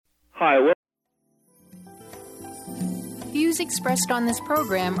Hi. Views expressed on this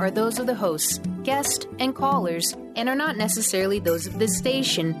program are those of the hosts, guests, and callers, and are not necessarily those of this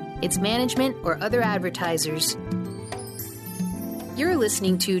station, its management, or other advertisers. You're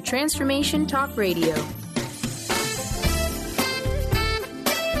listening to Transformation Talk Radio.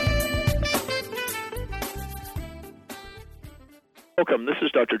 Welcome. This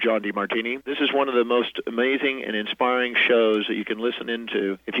is Dr. John DeMartini. This is one of the most amazing and inspiring shows that you can listen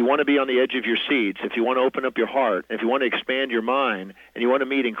into. If you want to be on the edge of your seats, if you want to open up your heart, if you want to expand your mind, and you want to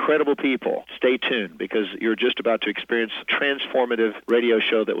meet incredible people, stay tuned because you're just about to experience a transformative radio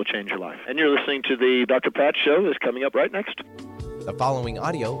show that will change your life. And you're listening to the Dr. Pat Show that's coming up right next. The following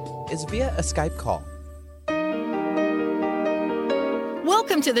audio is via a Skype call.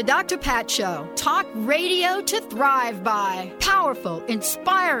 Welcome to the Dr. Pat Show. Talk radio to thrive by. Powerful,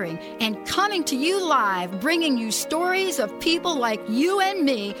 inspiring, and coming to you live, bringing you stories of people like you and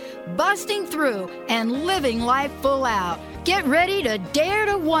me, busting through and living life full out. Get ready to dare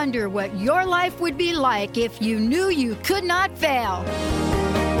to wonder what your life would be like if you knew you could not fail.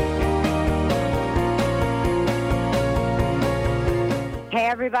 Hey,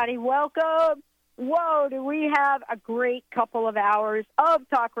 everybody, welcome. Whoa, do we have a great couple of hours of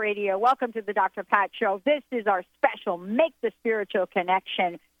talk radio. Welcome to the Dr. Pat Show. This is our special Make the Spiritual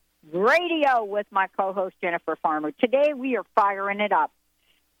Connection radio with my co-host, Jennifer Farmer. Today, we are firing it up.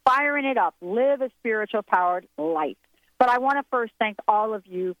 Firing it up. Live a spiritual-powered life. But I want to first thank all of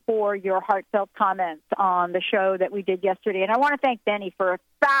you for your heartfelt comments on the show that we did yesterday. And I want to thank Benny for a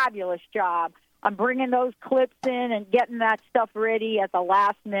fabulous job on bringing those clips in and getting that stuff ready at the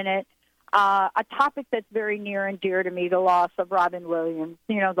last minute. A topic that's very near and dear to me, the loss of Robin Williams,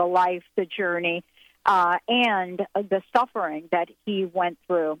 the life, the journey, and the suffering that he went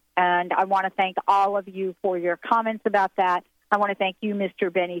through. And I want to thank all of you for your comments about that. I want to thank you,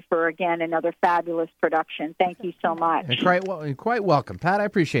 Mr. Benny, for, again, another fabulous production. Thank you so much. You're quite welcome, Pat. I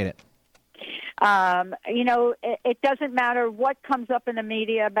appreciate it. It doesn't matter what comes up in the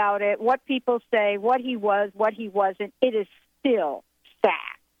media about it, what people say, what he was, what he wasn't. It is still sad.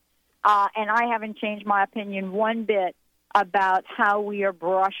 And I haven't changed my opinion one bit about how we are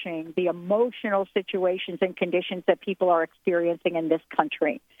brushing the emotional situations and conditions that people are experiencing in this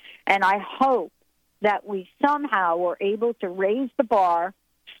country. And I hope that we somehow are able to raise the bar,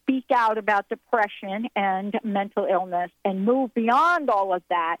 speak out about depression and mental illness, and move beyond all of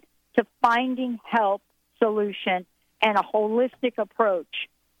that to finding help, solution, and a holistic approach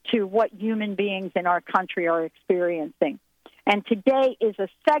to what human beings in our country are experiencing. And today is a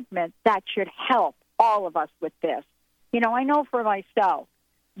segment that should help all of us with this. I know for myself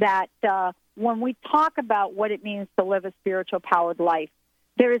that when we talk about what it means to live a spiritual-powered life,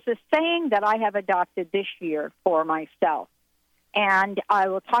 there is a saying that I have adopted this year for myself, and I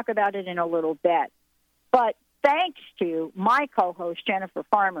will talk about it in a little bit. But thanks to my co-host, Jennifer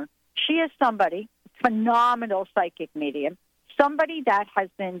Farmer, she is somebody, phenomenal psychic medium, somebody that has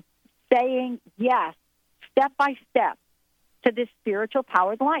been saying yes, step by step, to this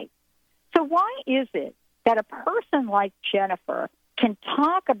spiritual-powered life. So why is it that a person like Jennifer can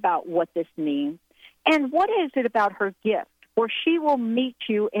talk about what this means, and what is it about her gift where she will meet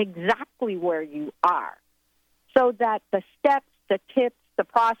you exactly where you are so that the steps, the tips, the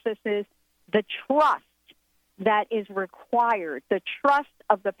processes, the trust that is required, the trust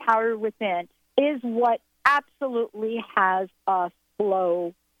of the power within is what absolutely has us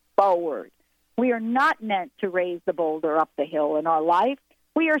flow forward. We are not meant to raise the boulder up the hill in our life.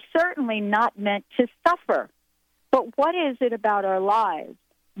 We are certainly not meant to suffer. But what is it about our lives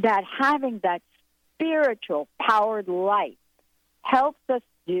that having that spiritual powered life helps us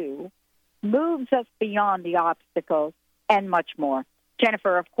do, moves us beyond the obstacles, and much more?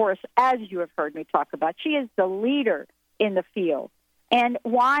 Jennifer, of course, as you have heard me talk about, she is the leader in the field. And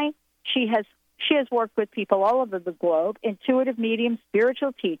why? She has worked with people all over the globe, intuitive medium,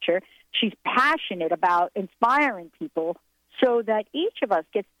 spiritual teacher. She's passionate about inspiring people so that each of us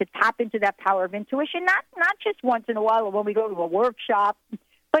gets to tap into that power of intuition, not just once in a while or when we go to a workshop,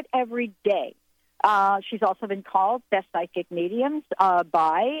 but every day. She's also been called Best Psychic Mediums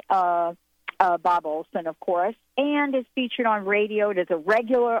by Bob Olson, of course, and is featured on radio. It is a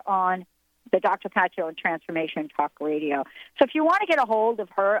regular on the Dr. Pat Show and Transformation Talk Radio. So if you want to get a hold of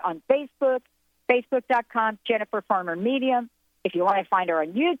her on Facebook, Facebook.com, Jennifer Farmer Medium. If you want to find her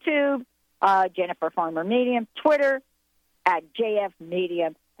on YouTube, Jennifer Farmer Medium. Twitter, at JF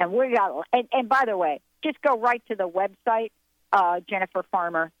Medium. And and by the way, just go right to the website,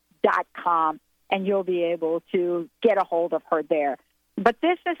 jenniferfarmer.com, and you'll be able to get a hold of her there. But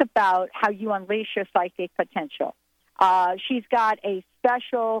this is about how you unleash your psychic potential. She's got a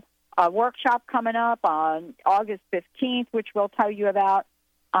special a workshop coming up on August 15th, which we'll tell you about,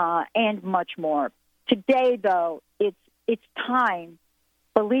 and much more. Today, though, it's time.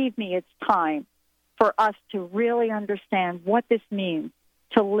 Believe me, it's time for us to really understand what this means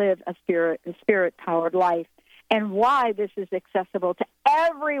to live a spirit-powered life and why this is accessible to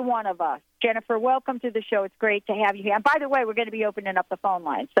every one of us. Jennifer, welcome to the show. It's great to have you here. And by the way, we're going to be opening up the phone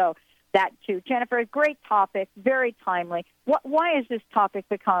line, so that too. Jennifer, a great topic, very timely. Why has this topic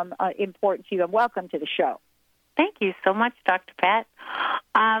become important to you? And welcome to the show. Thank you so much, Dr. Pat.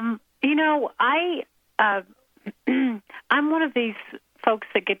 I'm one of these folks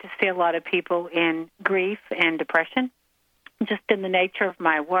that get to see a lot of people in grief and depression, just in the nature of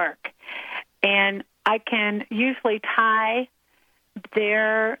my work. And I can usually tie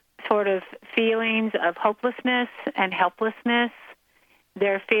their sort of feelings of hopelessness and helplessness,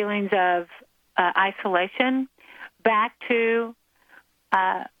 their feelings of isolation, back to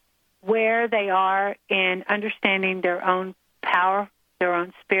where they are in understanding their own power, their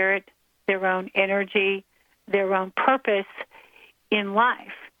own spirit, their own energy, their own purpose in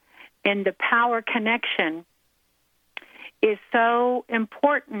life. And the power connection is so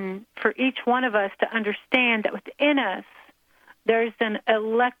important for each one of us to understand that within us there's an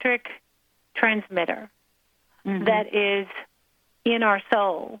electric transmitter that is in our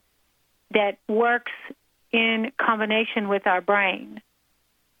soul that works in combination with our brain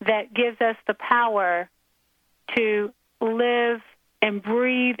that gives us the power to live and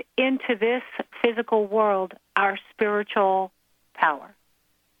breathe into this physical world our spiritual power.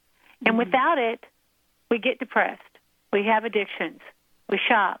 And without it, we get depressed. We have addictions. We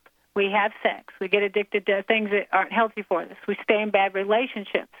shop. We have sex. We get addicted to things that aren't healthy for us. We stay in bad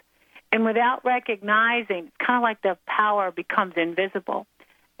relationships. And without recognizing, it's kind of like the power becomes invisible.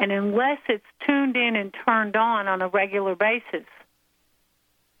 And unless it's tuned in and turned on a regular basis,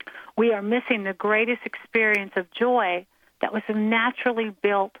 we are missing the greatest experience of joy that was naturally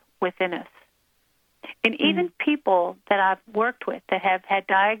built within us. And even people that I've worked with that have had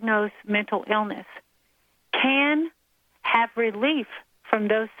diagnosed mental illness can have relief from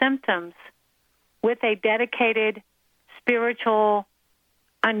those symptoms with a dedicated spiritual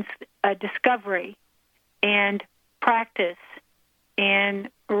discovery and practice and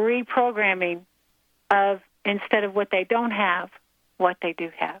reprogramming of, instead of what they don't have, what they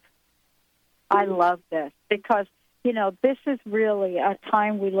do have. I love this because, this is really a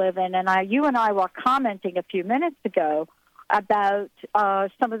time we live in. And you and I were commenting a few minutes ago about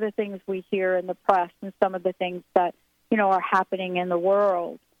some of the things we hear in the press and some of the things that, are happening in the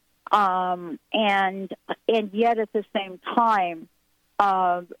world. And yet at the same time,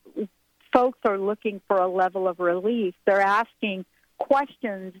 folks are looking for a level of relief. They're asking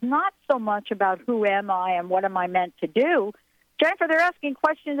questions, not so much about who am I and what am I meant to do. Jennifer, they're asking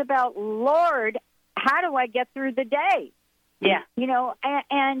questions about, Lord, how do I get through the day? Yeah.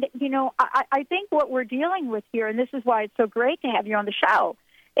 I think what we're dealing with here, and this is why it's so great to have you on the show,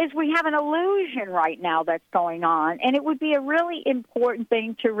 is we have an illusion right now that's going on, and it would be a really important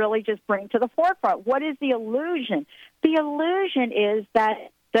thing to really just bring to the forefront. What is the illusion? The illusion is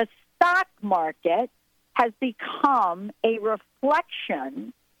that the stock market has become a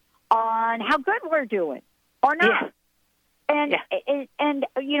reflection on how good we're doing or not. Yeah. And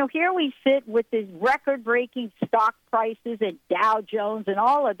here we sit with these record-breaking stock prices and Dow Jones and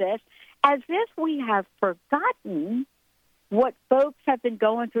all of this as if we have forgotten what folks have been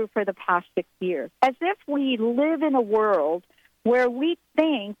going through for the past 6 years, as if we live in a world where we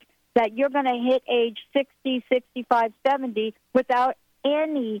think that you're going to hit age 60, 65, 70 without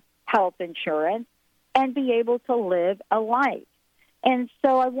any health insurance and be able to live a life. And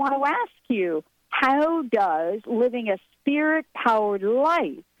so I want to ask you, how does living a spirit-powered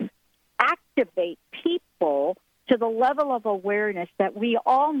life activate people to the level of awareness that we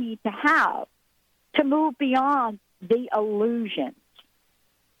all need to have to move beyond the illusions?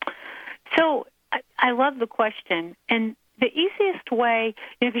 So I love the question. And the easiest way,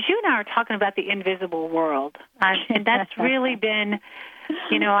 because you and I are talking about the invisible world, and that's really been,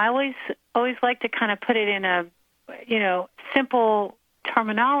 I always like to kind of put it in a, simple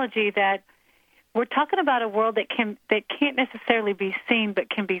terminology that we're talking about a world that can't necessarily be seen but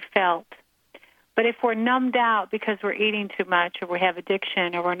can be felt. But if we're numbed out because we're eating too much or we have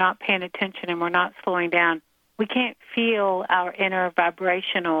addiction or we're not paying attention and we're not slowing down, we can't feel our inner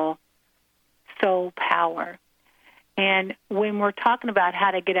vibrational soul power. And when we're talking about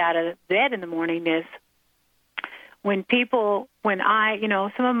how to get out of bed in the morning is when some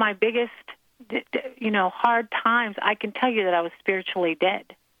of my biggest, hard times, I can tell you that I was spiritually dead.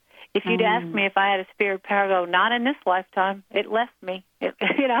 If you'd asked me if I had a spirit power, not in this lifetime, it left me.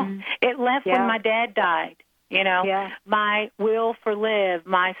 It left when my dad died. My will for live,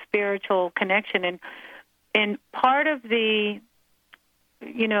 my spiritual connection, and part of the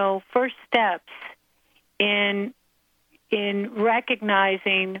first steps in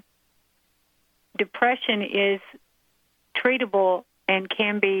recognizing depression is treatable and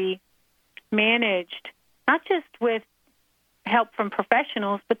can be managed, not just with help from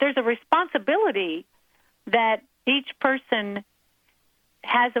professionals, but there's a responsibility that each person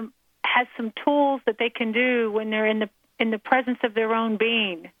has some tools that they can do when they're in the presence of their own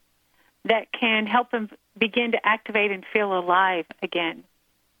being that can help them begin to activate and feel alive again.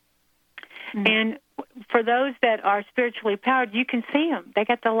 Mm-hmm. And for those that are spiritually powered, you can see them. They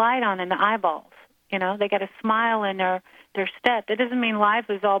got the light on in the eyeballs. They got a smile in their step. That doesn't mean life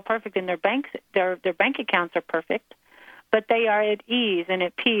is all perfect and their bank accounts are perfect, but they are at ease and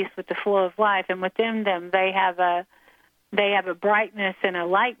at peace with the flow of life. And within them, they have a brightness and a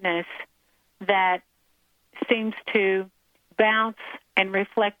lightness that seems to bounce and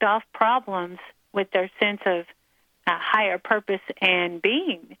reflect off problems with their sense of higher purpose and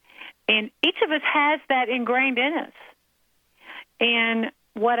being. And each of us has that ingrained in us. And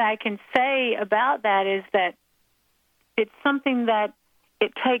what I can say about that is that it's something that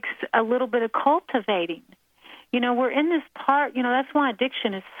it takes a little bit of cultivating. We're in this part, that's why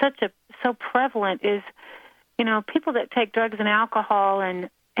addiction is so prevalent is, people that take drugs and alcohol and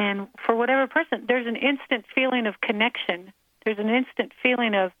for whatever person, there's an instant feeling of connection. There's an instant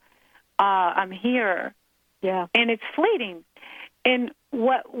feeling of, I'm here. Yeah. And it's fleeting. And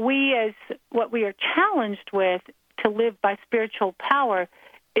what we are challenged with to live by spiritual power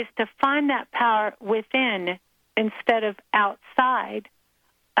is to find that power within instead of outside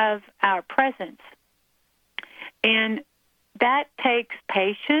of our presence. And that takes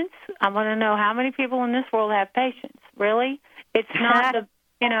patience. I want to know how many people in this world have patience. Really? It's not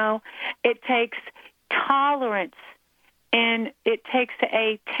it takes tolerance, and it takes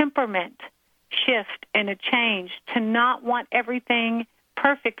a temperament shift and a change to not want everything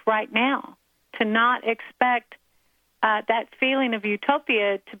perfect right now, to not expect that feeling of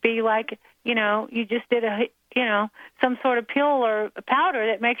utopia to be like, you just did some sort of pill or a powder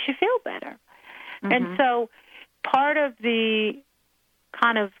that makes you feel better. Mm-hmm. And so part of the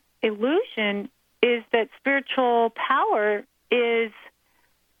kind of illusion is that spiritual power is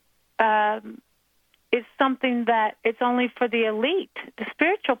something that it's only for the elite. The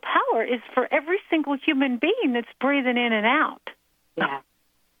spiritual power is for every single human being that's breathing in and out.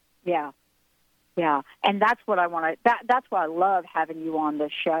 Yeah. And that's what I want to. That's why I love having you on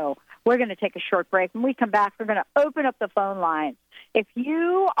this show. We're going to take a short break. When we come back, we're going to open up the phone lines. If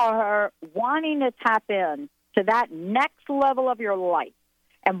you are wanting to tap in to that next level of your life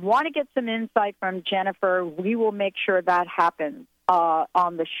and want to get some insight from Jennifer, we will make sure that happens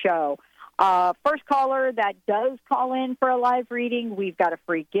on the show. First caller that does call in for a live reading, we've got a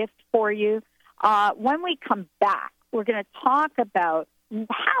free gift for you. When we come back, we're going to talk about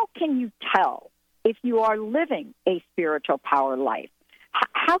how can you tell if you are living a spiritual power life?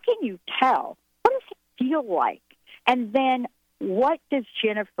 How can you tell? What does it feel like? And then what does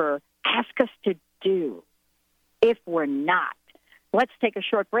Jennifer ask us to do if we're not? Let's take a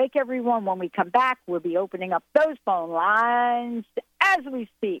short break, everyone. When we come back, we'll be opening up those phone lines as we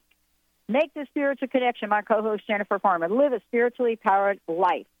speak. Make the spiritual connection. My co-host, Jennifer Farmer. Live a spiritually powered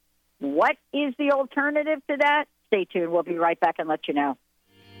life. What is the alternative to that? Stay tuned. We'll be right back and let you know.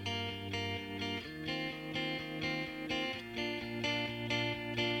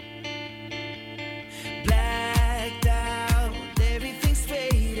 Blacked out, everything's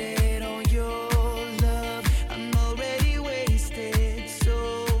faded on your love. I'm already wasted,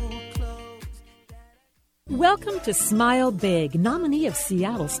 so close. Welcome to Smile Big, nominee of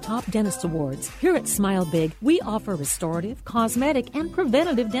Seattle's Top Dentist Awards. Here at Smile Big, we offer restorative, cosmetic, and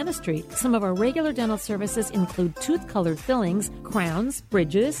preventative dentistry. Some of our regular dental services include tooth-colored fillings, crowns,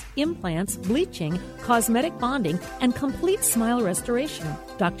 bridges, implants, bleaching, cosmetic bonding, and complete smile restoration.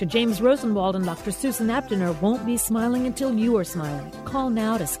 Dr. James Rosenwald and Dr. Susan Abdiner won't be smiling until you are smiling. Call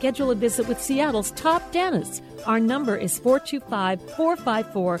now to schedule a visit with Seattle's top dentists. Our number is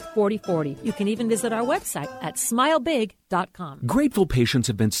 425-454-4040. You can even visit our website at smilebig.com. Grateful patients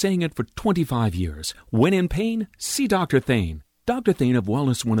have been saying it for 25 years. When in pain, see Dr. Thane. Dr. Thane of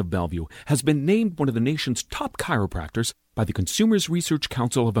Wellness One of Bellevue has been named one of the nation's top chiropractors by the Consumers Research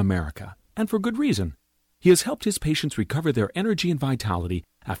Council of America, and for good reason. He has helped his patients recover their energy and vitality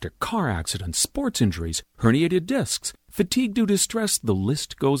after car accidents, sports injuries, herniated discs, fatigue due to stress, the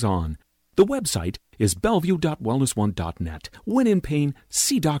list goes on. The website is bellevue.wellness1.net. When in pain,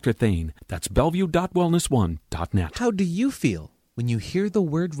 see Dr. Thane. That's bellevue.wellness1.net. How do you feel when you hear the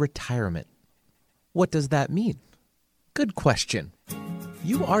word retirement? What does that mean? Good question.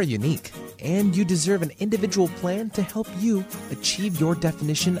 You are unique, and you deserve an individual plan to help you achieve your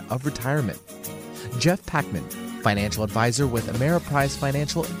definition of retirement. Jeff Packman, financial advisor with Ameriprise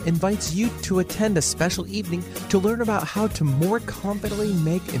Financial, invites you to attend a special evening to learn about how to more confidently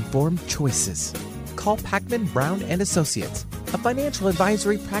make informed choices. Call Packman, Brown & Associates, a financial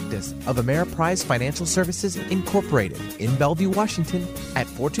advisory practice of Ameriprise Financial Services Incorporated in Bellevue, Washington at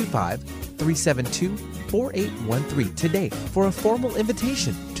 425-372-4813 today for a formal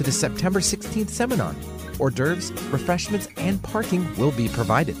invitation to the September 16th seminar. Hors d'oeuvres, refreshments, and parking will be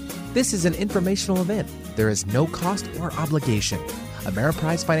provided. This is an informational event. There is no cost or obligation.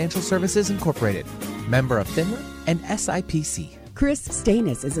 Ameriprise Financial Services Incorporated, member of FINRA and SIPC. Chris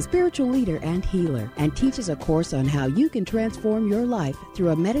Stanis is a spiritual leader and healer and teaches a course on how you can transform your life through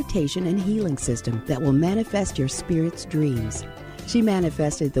a meditation and healing system that will manifest your spirit's dreams. She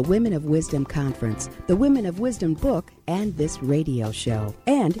manifested the Women of Wisdom Conference, the Women of Wisdom book, and this radio show.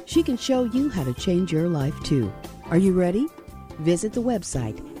 And she can show you how to change your life too. Are you ready? Visit the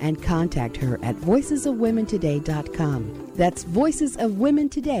website and contact her at voicesofwomentoday.com. That's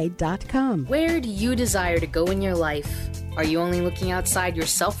voicesofwomentoday.com. Where do you desire to go in your life? Are you only looking outside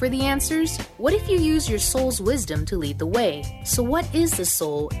yourself for the answers? What if you use your soul's wisdom to lead the way? So what is the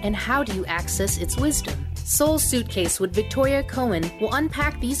soul and how do you access its wisdom? Soul Suitcase with Victoria Cohen will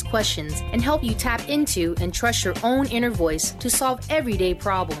unpack these questions and help you tap into and trust your own inner voice to solve everyday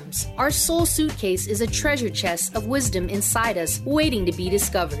problems. Our Soul Suitcase is a treasure chest of wisdom inside us waiting to be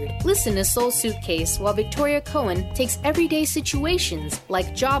discovered. Listen to Soul Suitcase while Victoria Cohen takes everyday situations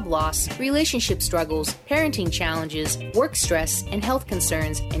like job loss, relationship struggles, parenting challenges, work stress, and health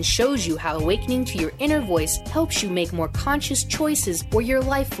concerns and shows you how awakening to your inner voice helps you make more conscious choices where your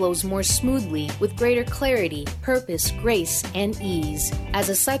life flows more smoothly with greater clarity, purpose, grace, and ease. As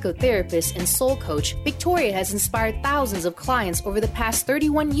a psychotherapist and soul coach, Victoria has inspired thousands of clients over the past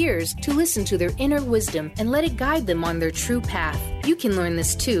 31 years to listen to their inner wisdom and let it guide them on their true path. You can learn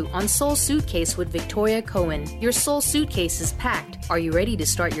this too on Soul Suitcase with Victoria Cohen. Your soul suitcase is packed. Are you ready to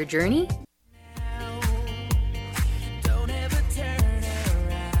start your journey?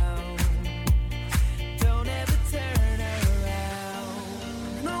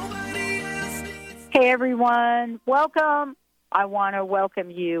 Hey, everyone. Welcome. I want to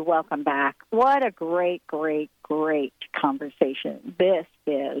welcome you. Welcome back. What a great, great, great conversation this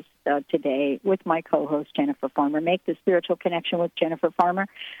is today with my co-host, Jennifer Farmer. Make the spiritual connection with Jennifer Farmer.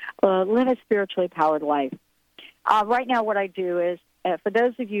 Live a spiritually powered life. Right now, what I do is, for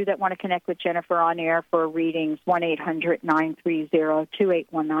those of you that want to connect with Jennifer on air for readings,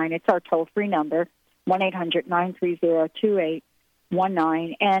 1-800-930-2819. It's our toll-free number, 1-800-930-2819.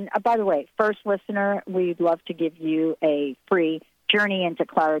 And by the way, first listener, we'd love to give you a free Journey into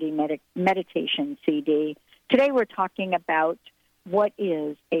Clarity meditation CD. Today we're talking about what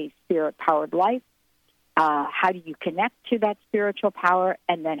is a spirit-powered life, how do you connect to that spiritual power,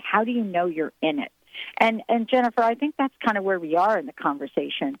 and then how do you know you're in it? And Jennifer, I think that's kind of where we are in the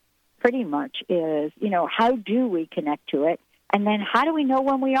conversation pretty much is, how do we connect to it? And then how do we know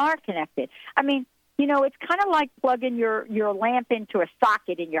when we are connected? I mean, it's kind of like plugging your lamp into a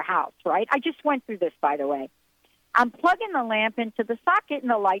socket in your house, right? I just went through this, by the way. I'm plugging the lamp into the socket and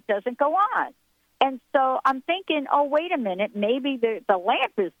the light doesn't go on. And so I'm thinking, oh, wait a minute, maybe the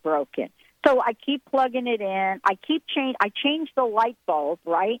lamp is broken. So I keep plugging it in. I change the light bulb,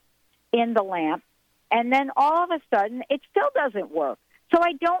 right, in the lamp. And then all of a sudden, it still doesn't work. So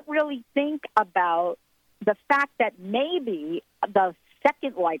I don't really think about the fact that maybe the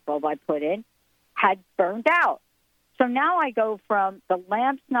second light bulb I put in had burned out. So now I go from the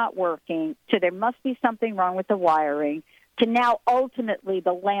lamp's not working to there must be something wrong with the wiring to now ultimately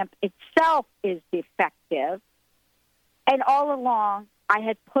the lamp itself is defective. And all along, I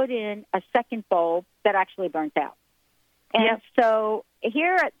had put in a second bulb that actually burnt out. And so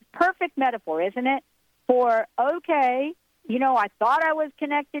here, perfect metaphor, isn't it? For, okay, I thought I was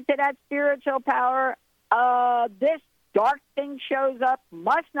connected to that spiritual power. This dark thing shows up,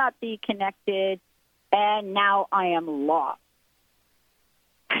 must not be connected, and now I am lost.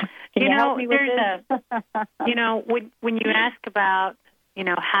 Can you help me with this? When you ask about,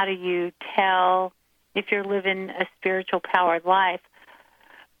 how do you tell if you're living a spiritual powered life,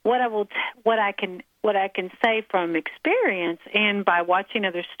 what I can say from experience and by watching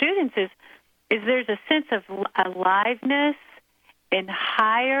other students is there's a sense of aliveness and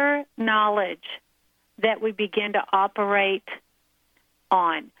higher knowledge that we begin to operate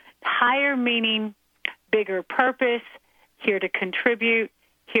on. Higher meaning bigger purpose, here to contribute,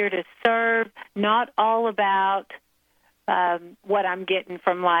 here to serve, not all about what I'm getting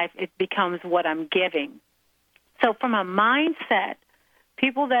from life. It becomes what I'm giving. So from a mindset,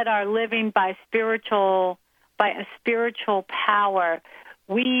 people that are living by a spiritual power,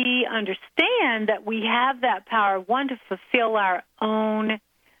 we understand that we have that power, one, to fulfill our own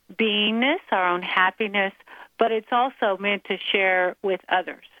beingness, our own happiness, but it's also meant to share with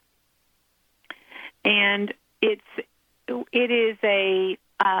others. And it is a,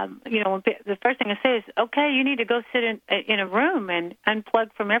 the first thing I say is, okay, you need to go sit in a room and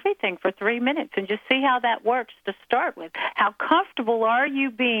unplug from everything for 3 minutes and just see how that works to start with. How comfortable are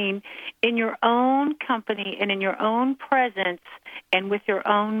you being in your own company and in your own presence and with your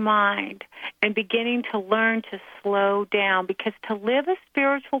own mind, and beginning to learn to slow down? Because to live a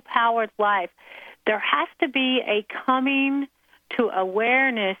spiritual powered life, there has to be a coming to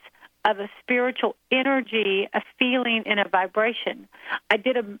awareness of a spiritual energy, a feeling, and a vibration. I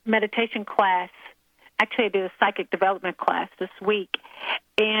did a meditation class. Actually, I did a psychic development class this week.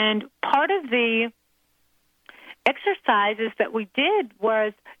 And part of the exercises that we did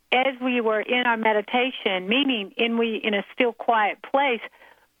was, as we were in our meditation, meaning in a still, quiet place,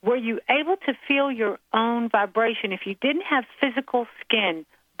 were you able to feel your own vibration? If you didn't have physical skin,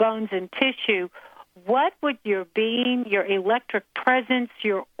 bones, and tissue, what would your being, your electric presence,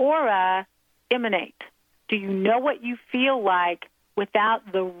 your aura emanate? Do you know what you feel like without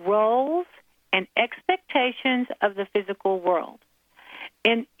the roles and expectations of the physical world?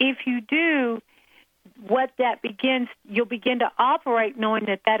 And if you do, what that begins, you'll begin to operate knowing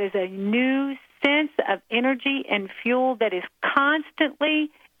that that is a new sense of energy and fuel that is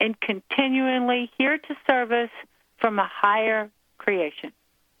constantly and continually here to serve us from a higher creation.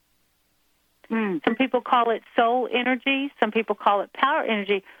 Some people call it soul energy. Some people call it power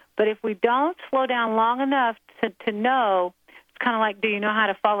energy. But if we don't slow down long enough to know, it's kind of like, do you know how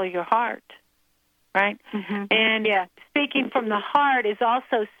to follow your heart? Right? Mm-hmm. And speaking from the heart is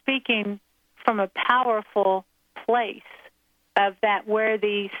also speaking from a powerful place of that where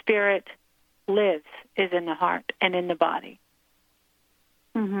the spirit lives is in the heart and in the body.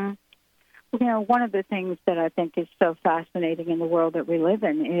 Mm-hmm. You know, one of the things that I think is so fascinating in the world that we live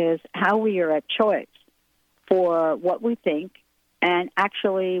in is how we are at choice for what we think and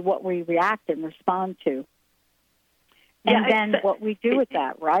actually what we react and respond to. And then what we do with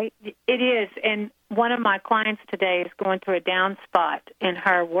that, right? It is. And one of my clients today is going through a down spot in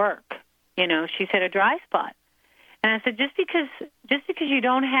her work. You know, she's hit a dry spot. And I said, just because you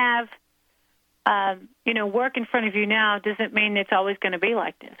don't have, work in front of you now doesn't mean it's always going to be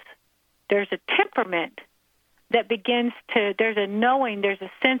like this. There's a temperament that begins to, there's a knowing, there's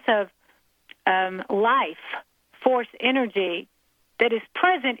a sense of life, force, energy that is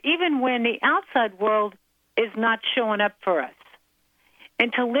present even when the outside world is not showing up for us.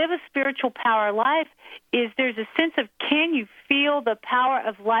 And to live a spiritual power life is there's a sense of, can you feel the power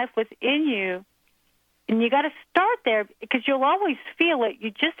of life within you? And you got to start there because you'll always feel it.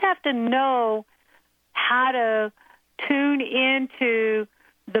 You just have to know how to tune into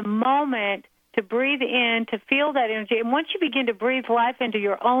the moment, to breathe in, to feel that energy. And once you begin to breathe life into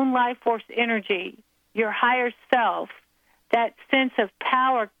your own life force energy, your higher self, that sense of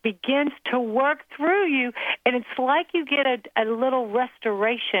power begins to work through you, and it's like you get a little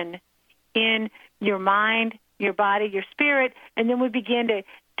restoration in your mind, your body, your spirit, and then we begin to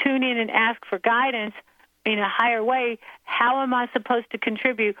tune in and ask for guidance in a higher way. How am I supposed to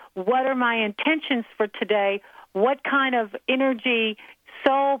contribute? What are my intentions for today? What kind of energy,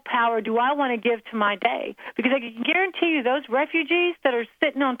 soul power do I want to give to my day? Because I can guarantee you those refugees that are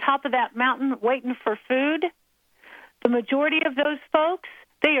sitting on top of that mountain waiting for food, the majority of those folks,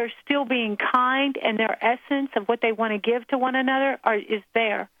 they are still being kind, and their essence of what they want to give to one another is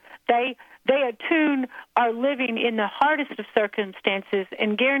there. They are living in the hardest of circumstances,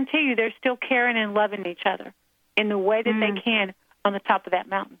 and guarantee you they're still caring and loving each other in the way that they can on the top of that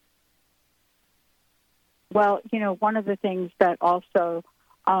mountain. Well, one of the things that also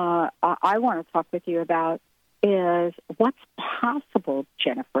I want to talk with you about is what's possible,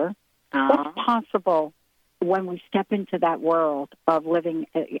 Jennifer. What's possible when we step into that world of living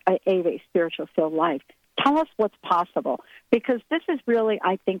a spiritual-filled life? Tell us what's possible, because this is really,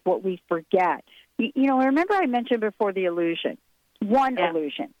 I think, what we forget. Remember I mentioned before the illusion.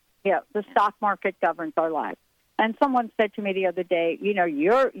 Illusion. The stock market governs our lives. And someone said to me the other day,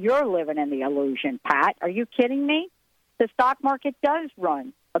 you're living in the illusion, Pat. Are you kidding me? The stock market does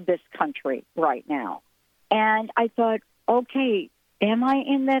run this country right now. And I thought, okay, am I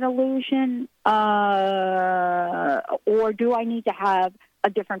in that illusion? Or do I need to have a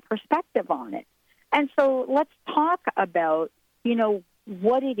different perspective on it? And so let's talk about,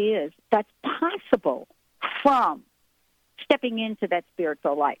 what it is that's possible from stepping into that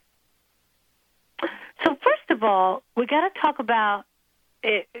spiritual life? So first of all, we got to talk about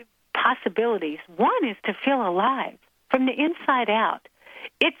possibilities. One is to feel alive from the inside out.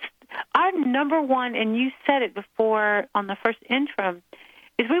 It's our number one, and you said it before on the first intro,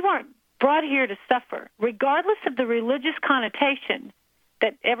 is we weren't brought here to suffer, regardless of the religious connotation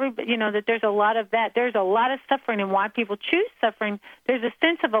that that there's a lot of that. There's a lot of suffering, and why people choose suffering, there's a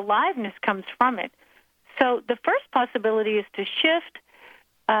sense of aliveness comes from it. So the first possibility is to shift,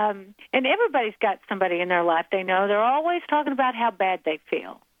 and everybody's got somebody in their life they know. They're always talking about how bad they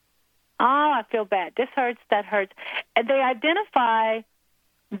feel. Oh, I feel bad. This hurts, that hurts. And they identify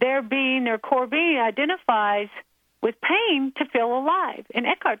their core being identifies with pain to feel alive. And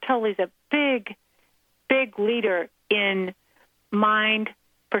Eckhart Tolle is a big, big leader in mind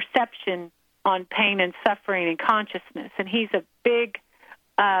perception on pain and suffering and consciousness. And he's a big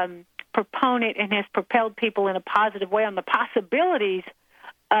proponent and has propelled people in a positive way on the possibilities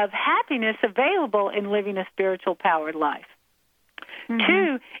of happiness available in living a spiritual powered life.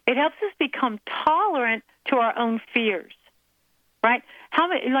 Mm-hmm. 2, it helps us become tolerant to our own fears, right?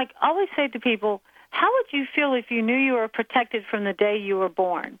 I always say to people, how would you feel if you knew you were protected from the day you were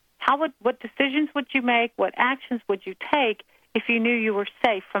born? What decisions would you make? What actions would you take if you knew you were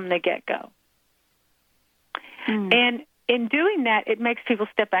safe from the get-go? Mm. And in doing that, it makes people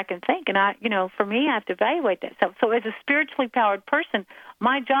step back and think. And for me, I have to evaluate that. So as a spiritually powered person,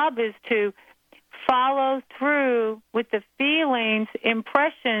 my job is to follow through with the feelings,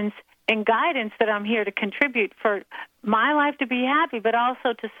 impressions, and guidance that I'm here to contribute for my life to be happy, but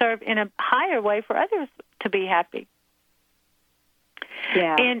also to serve in a higher way for others to be happy.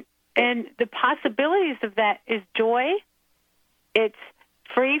 Yeah. And the possibilities of that is joy. It's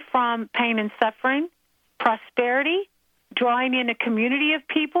free from pain and suffering, prosperity, drawing in a community of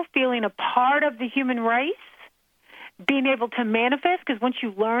people, feeling a part of the human race, being able to manifest, because once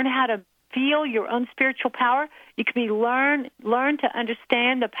you learn how to feel your own spiritual power, you can learn to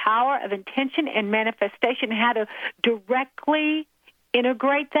understand the power of intention and manifestation, how to directly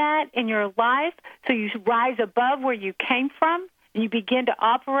integrate that in your life so you rise above where you came from and you begin to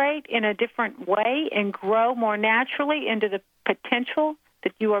operate in a different way and grow more naturally into the potential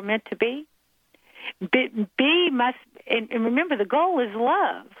that you are meant to be. And remember, the goal is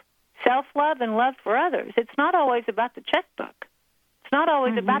love, self-love and love for others. It's not always about the checkbook. It's not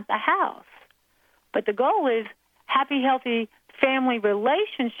always about the house. But the goal is happy, healthy family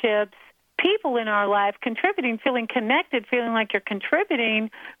relationships, people in our life contributing, feeling connected, feeling like you're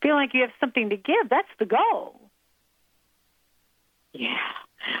contributing, feeling like you have something to give. That's the goal. Yeah.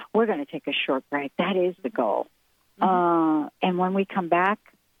 We're going to take a short break. That is the goal. And when we come back,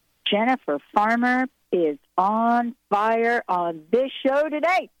 Jennifer Farmer is on fire on this show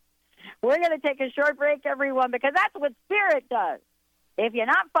today. We're going to take a short break, everyone, because that's what Spirit does. If you're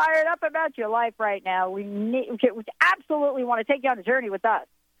not fired up about your life right now, we absolutely want to take you on a journey with us.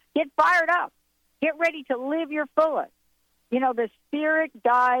 Get fired up. Get ready to live your fullest. The spirit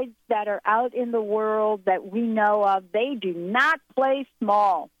guides that are out in the world that we know of, they do not play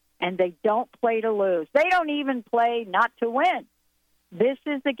small, and they don't play to lose. They don't even play not to win. This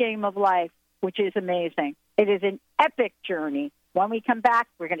is the game of life, which is amazing. It is an epic journey. When we come back,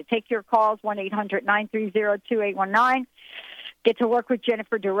 we're going to take your calls, 1-800-930-2819. Get to work with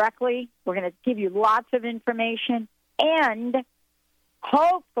Jennifer directly. We're going to give you lots of information and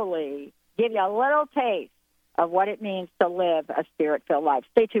hopefully give you a little taste of what it means to live a spirit-filled life.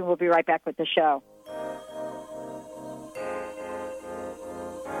 Stay tuned. We'll be right back with the show.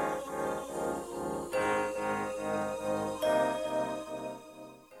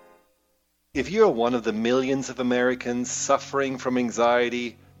 If you're one of the millions of Americans suffering from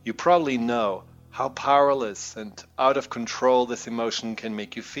anxiety, you probably know how powerless and out of control this emotion can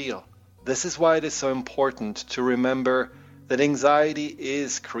make you feel. This is why it is so important to remember that anxiety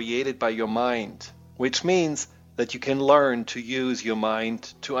is created by your mind, which means that you can learn to use your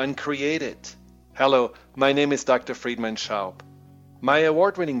mind to uncreate it. Hello, my name is Dr. Friedman Schaub. My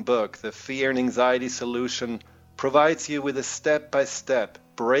award-winning book, The Fear and Anxiety Solution, provides you with a step-by-step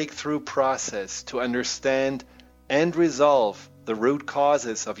breakthrough process to understand and resolve the root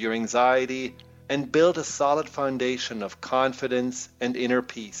causes of your anxiety and build a solid foundation of confidence and inner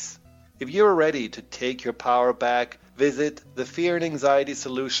peace. If you're ready to take your power back, visit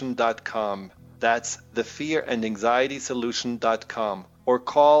thefearandanxietysolution.com. That's thefearandanxietysolution.com, or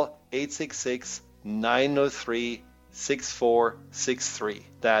call 866-903-6463.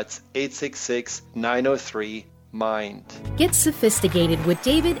 That's 866-903-6463. mind. Get sophisticated with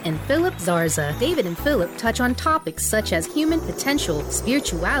David and Philip Zarza. David and Philip touch on topics such as human potential,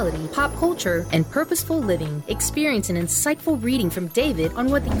 spirituality, pop culture, and purposeful living. Experience an insightful reading from David on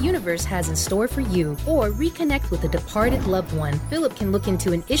what the universe has in store for you, or reconnect with a departed loved one. Philip can look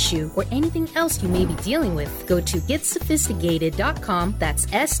into an issue or anything else you may be dealing with. Go to getsophisticated.com. That's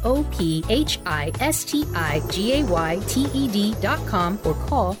SOPHISTIGAYTED.com or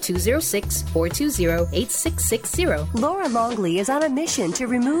call 206-420-8660. Laura Longley is on a mission to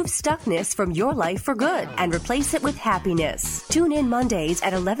remove stuckness from your life for good and replace it with happiness. Tune in Mondays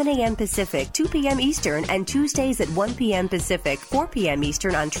at 11 a.m. Pacific, 2 p.m. Eastern, and Tuesdays at 1 p.m. Pacific, 4 p.m.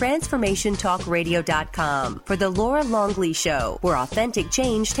 Eastern on TransformationTalkRadio.com for The Laura Longley Show, where authentic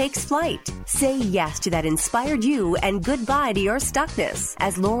change takes flight. Say yes to that inspired you and goodbye to your stuckness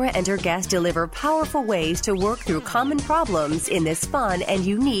as Laura and her guests deliver powerful ways to work through common problems in this fun and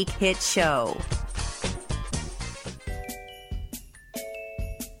unique hit show.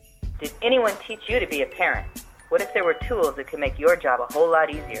 Did anyone teach you to be a parent? What if there were tools that could make your job a whole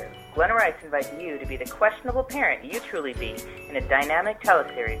lot easier? Glenna Rice invites you to be the questionable parent you truly be in a dynamic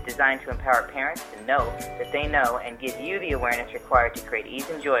teleseries designed to empower parents to know that they know and give you the awareness required to create ease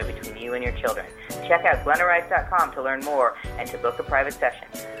and joy between you and your children. Check out GlennaRice.com to learn more and to book a private session.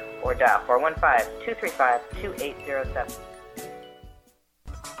 Or dial 415-235-2807.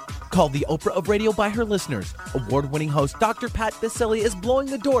 Called the Oprah of Radio by her listeners, award-winning host Dr. Pat Baccili is blowing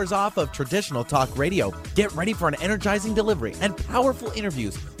the doors off of traditional talk radio. Get ready for an energizing delivery and powerful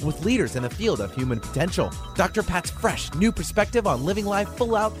interviews with leaders in the field of human potential. Dr. Pat's fresh, new perspective on living life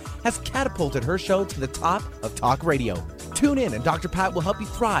full out has catapulted her show to the top of talk radio. Tune in and Dr. Pat will help you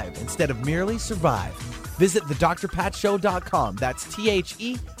thrive instead of merely survive. Visit thedrpatshow.com. That's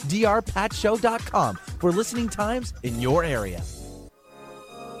THEDRPatshow.com for listening times in your area.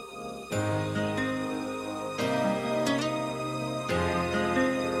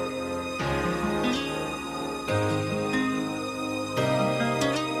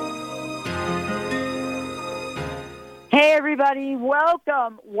 Hey, everybody.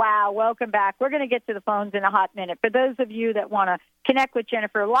 Welcome. Wow, welcome back. We're going to get to the phones in a hot minute. For those of you that want to connect with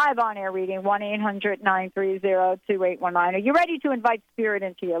Jennifer, live on-air reading, 1-800-930-2819. Are you ready to invite spirit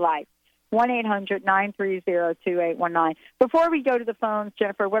into your life? 1-800-930-2819. Before we go to the phones,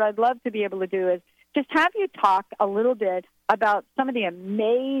 Jennifer, what I'd love to be able to do is just have you talk a little bit about some of the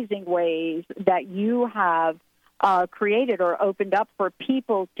amazing ways that you have created or opened up for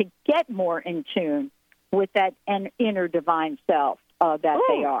people to get more in tune with that inner divine self that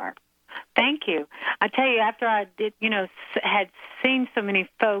they are. Thank you. I tell you, after I did, had seen so many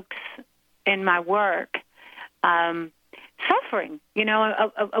folks in my work suffering,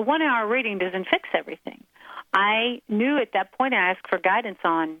 a 1 hour reading doesn't fix everything. I knew at that point I asked for guidance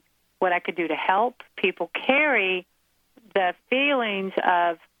on what I could do to help people carry the feelings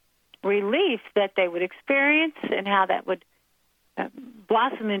of relief that they would experience and how that would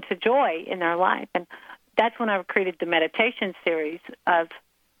blossom into joy in their life. And that's when I created the meditation series of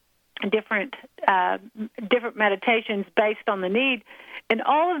different meditations based on the need. And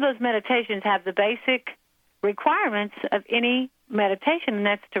all of those meditations have the basic requirements of any meditation, and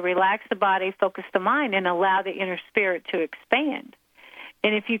that's to relax the body, focus the mind, and allow the inner spirit to expand.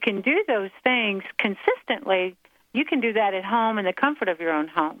 And if you can do those things consistently, you can do that at home in the comfort of your own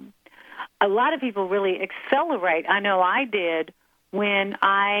home. A lot of people really accelerate. I know I did when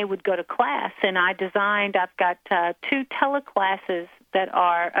I would go to class, and I've got 2 teleclasses that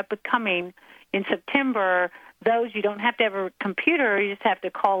are up and coming in September. Those you don't have to have a computer, you just have to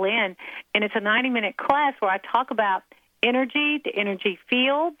call in. And it's a 90-minute class where I talk about energy, the energy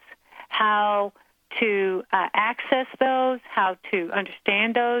fields, how to access those, how to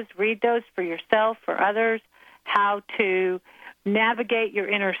understand those, read those for yourself, for others, how to navigate your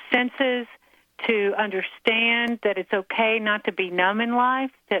inner senses, to understand that it's okay not to be numb in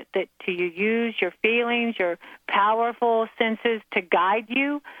life, that to use your feelings, your powerful senses to guide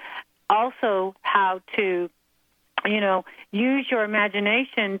you. Also, how to, use your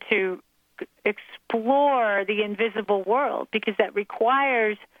imagination to explore the invisible world, because that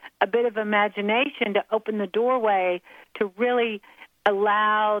requires a bit of imagination to open the doorway to really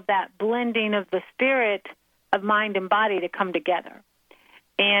allow that blending of the spirit of mind and body to come together.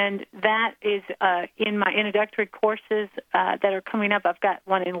 And that is in my introductory courses that are coming up. I've got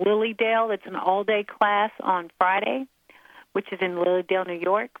one in Lilydale. It's an all-day class on Friday, which is in Lilydale, New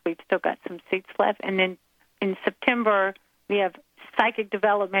York. We've still got some seats left. And then in September, we have Psychic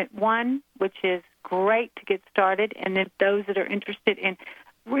Development 1, which is great to get started. And then those that are interested in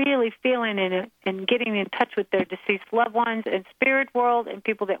really feeling and getting in touch with their deceased loved ones and spirit world, and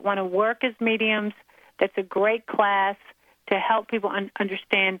people that want to work as mediums, that's a great class to help people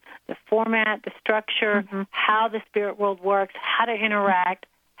understand the format, the structure, how the spirit world works, how to interact,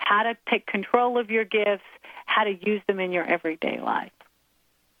 how to take control of your gifts, how to use them in your everyday life.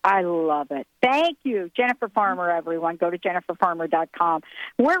 I love it. Thank you. Jennifer Farmer, everyone. Go to jenniferfarmer.com.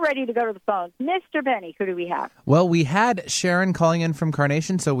 We're ready to go to the phones. Mr. Benny, who do we have? Well, we had Sharon calling in from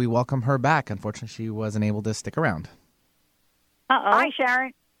Carnation, so we welcome her back. Unfortunately, she wasn't able to stick around. Hi,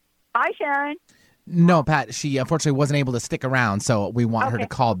 Sharon. Hi, Sharon. No, Pat, she unfortunately wasn't able to stick around, so we want her to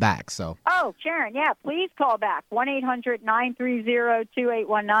call back. So. Oh, Sharon, yeah, please call back.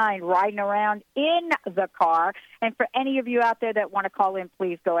 1-800-930-2819, riding around in the car. And for any of you out there that want to call in,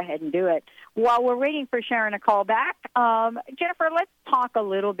 please go ahead and do it. While we're waiting for Sharon to call back, Jennifer, let's talk a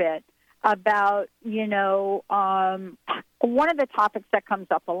little bit about, one of the topics that comes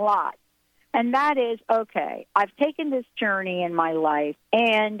up a lot. And that is, okay, I've taken this journey in my life,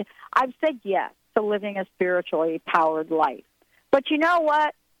 and I've said yes to living a spiritually powered life. But you know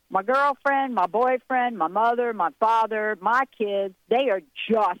what? My girlfriend, my boyfriend, my mother, my father, my kids, they are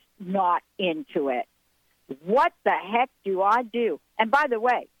just not into it. What the heck do I do? And by the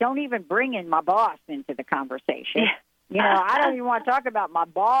way, don't even bring in my boss into the conversation. I don't even want to talk about my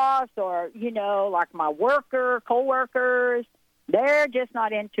boss or, like my coworkers. They're just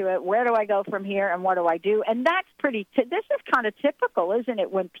not into it. Where do I go from here, and what do I do? And that's this is kind of typical, isn't it,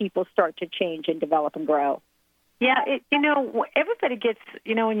 when people start to change and develop and grow? Yeah, everybody gets,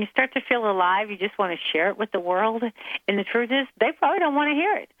 when you start to feel alive, you just want to share it with the world. And the truth is, they probably don't want to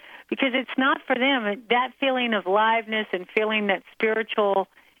hear it because it's not for them. That feeling of aliveness and feeling that spiritual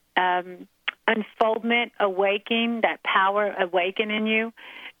unfoldment, awakening, that power awaken in you,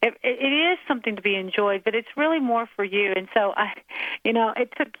 it is something to be enjoyed, but it's really more for you. And so,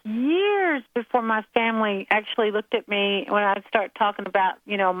 it took years before my family actually looked at me when I start talking about,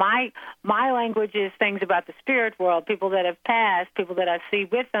 my language is things about the spirit world, people that have passed, people that I see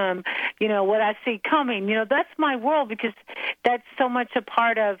with them, what I see coming. That's my world because that's so much a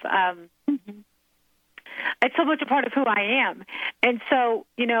part of it's so much a part of who I am. And so,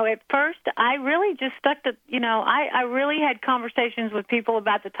 at first, I really just stuck to, I really had conversations with people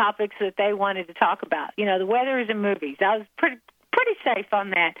about the topics that they wanted to talk about. The weather is in movies. I was pretty safe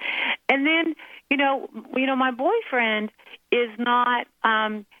on that. And then, my boyfriend is not,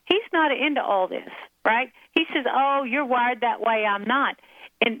 he's not into all this, right? He says, oh, you're wired that way. I'm not.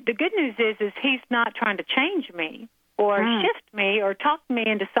 And the good news is he's not trying to change me or shift me or talk me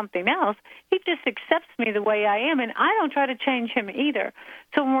into something else. He just accepts me the way I am, and I don't try to change him either.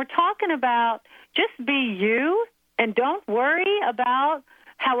 So when we're talking about just be you and don't worry about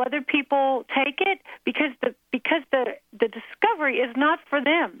how other people take it, because the discovery is not for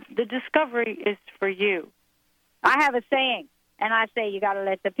them. The discovery is for you. I have a saying, and I say you got to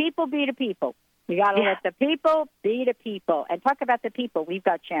let the people be the people. You got to let the people be the people. And talk about the people. We've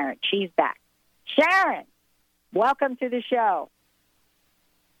got Sharon. She's back. Sharon, welcome to the show.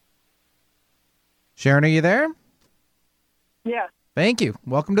 Sharon, are you there? Yes. Thank you.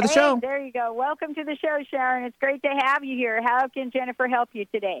 Welcome to the show. There you go. Welcome to the show, Sharon. It's great to have you here. How can Jennifer help you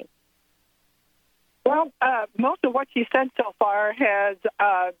today? Well, most of what you said so far has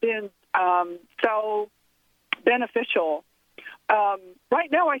been so beneficial.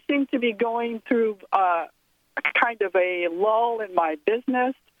 Right now I seem to be going through kind of a lull in my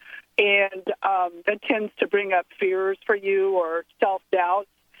business, and that tends to bring up fears for you or self-doubts.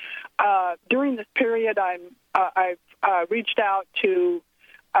 During this period, I've reached out to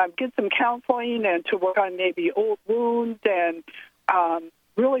get some counseling and to work on maybe old wounds and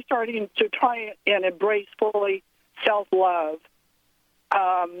really starting to try and embrace fully self-love.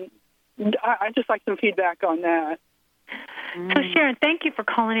 I'd just like some feedback on that. So, Sharon, thank you for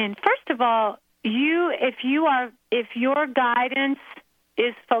calling in. First of all, if your guidance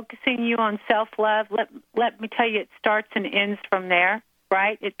is focusing you on self-love, let me tell you, it starts and ends from there,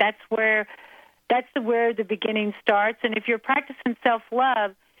 right? That's where the beginning starts. And if you're practicing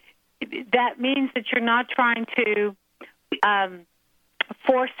self-love, that means that you're not trying to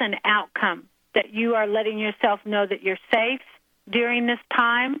force an outcome, that you are letting yourself know that you're safe during this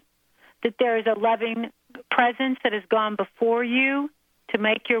time, that there is a loving presence that has gone before you to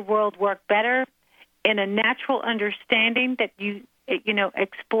make your world work better, in a natural understanding that you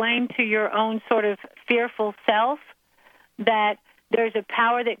explain to your own sort of fearful self that there's a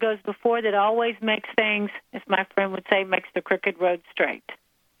power that goes before that always makes things, as my friend would say, makes the crooked road straight.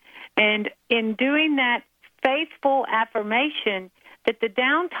 And in doing that faithful affirmation, that the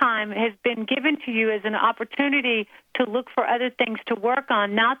downtime has been given to you as an opportunity to look for other things to work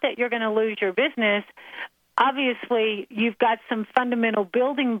on, not that you're going to lose your business. Obviously, you've got some fundamental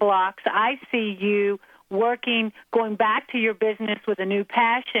building blocks. I see you going back to your business with a new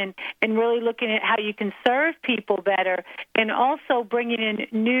passion and really looking at how you can serve people better, and also bringing in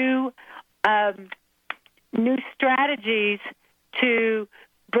new strategies to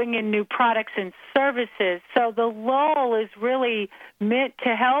bring in new products and services. So the lull is really meant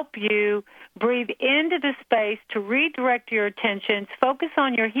to help you breathe into the space, to redirect your attentions, focus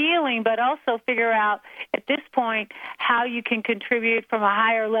on your healing, but also figure out at this point how you can contribute from a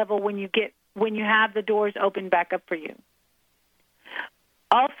higher level when you have the doors open back up for you.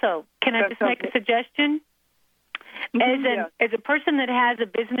 Also, can I just make a suggestion? As a person that has a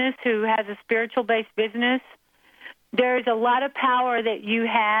business, who has a spiritual-based business, there's a lot of power that you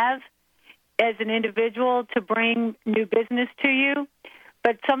have as an individual to bring new business to you,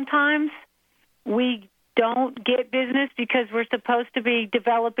 but sometimes we don't get business because we're supposed to be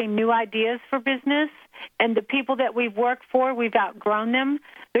developing new ideas for business, and the people that we've worked for, we've outgrown them.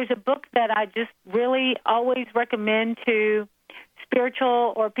 There's a book that I just really always recommend to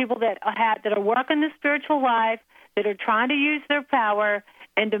spiritual or people that are working the spiritual life, that are trying to use their power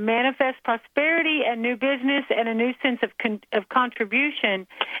and to manifest prosperity and new business and a new sense of contribution,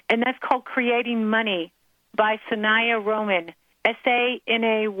 and that's called Creating Money by Sanaya Roman,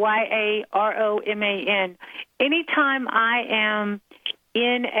 Sanayararoman. Anytime I am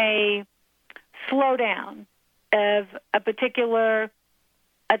in a slowdown of a particular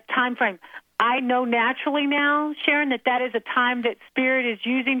time frame, I know naturally now, Sharon, that is a time that Spirit is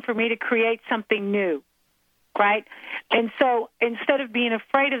using for me to create something new. Right? And so instead of being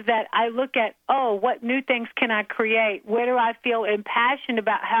afraid of that, I look at, what new things can I create? Where do I feel impassioned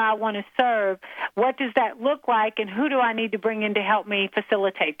about how I want to serve? What does that look like? And who do I need to bring in to help me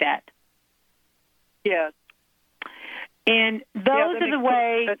facilitate that? Yes. And those are the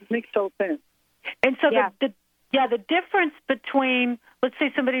ways. That makes total sense. And so the difference between, let's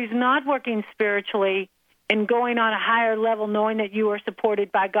say, somebody who's not working spiritually and going on a higher level, knowing that you are supported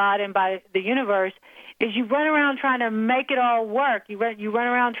by God and by the universe, is you run around trying to make it all work. You run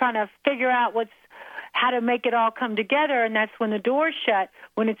around trying to figure out how to make it all come together, and that's when the door's shut.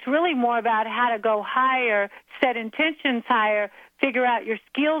 When it's really more about how to go higher, set intentions higher, figure out your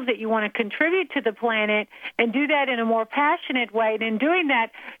skills that you want to contribute to the planet, and do that in a more passionate way. And in doing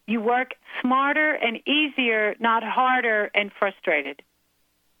that, you work smarter and easier, not harder and frustrated.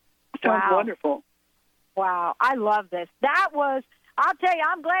 Sounds wonderful. Wow, I love this. I'll tell you,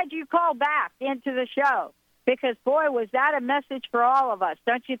 I'm glad you called back into the show because, boy, was that a message for all of us,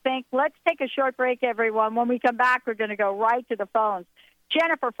 don't you think? Let's take a short break, everyone. When we come back, we're going to go right to the phones.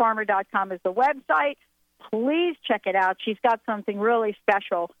 JenniferFarmer.com is the website. Please check it out. She's got something really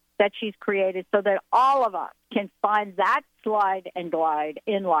special that she's created so that all of us can find that slide and glide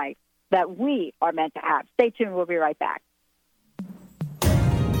in life that we are meant to have. Stay tuned. We'll be right back.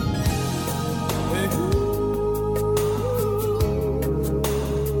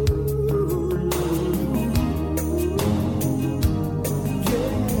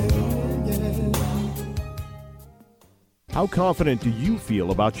 How confident do you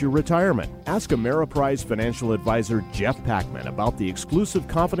feel about your retirement? Ask Ameriprise financial advisor Jeff Packman about the exclusive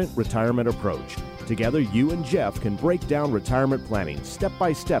Confident Retirement Approach. Together, you and Jeff can break down retirement planning step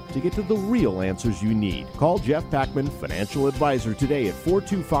by step to get to the real answers you need. Call Jeff Packman, financial advisor, today at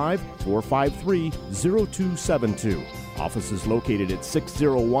 425-453-0272. Office is located at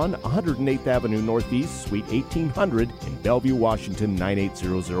 601 108th Avenue Northeast, Suite 1800 in Bellevue, Washington,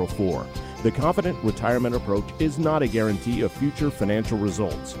 98004. The Confident Retirement Approach is not a guarantee of future financial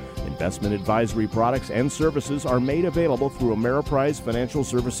results. Investment advisory products and services are made available through Ameriprise Financial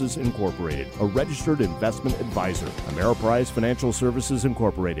Services Incorporated, a registered investment advisor. Ameriprise Financial Services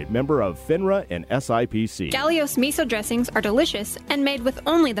Incorporated, member of FINRA and SIPC. Gallios miso dressings are delicious and made with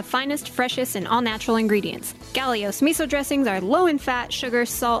only the finest, freshest, and all-natural ingredients. Gallios miso dressings are low in fat, sugar,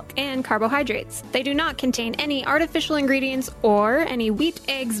 salt, and carbohydrates. They do not contain any artificial ingredients or any wheat,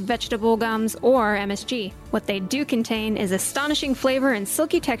 eggs, vegetable gums, or MSG. What they do contain is astonishing flavor and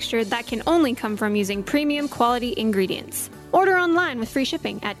silky texture that can only come from using premium quality ingredients. Order online with free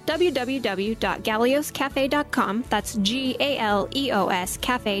shipping at www.gallioscafe.com. That's GALEOS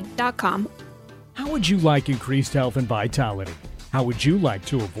cafe.com. How would you like increased health and vitality? How would you like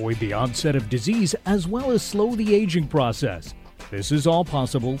to avoid the onset of disease as well as slow the aging process? This is all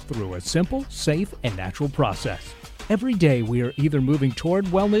possible through a simple, safe, and natural process. Every day we are either moving toward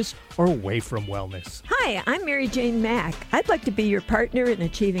wellness or away from wellness. Hi, I'm Mary Jane Mack. I'd like to be your partner in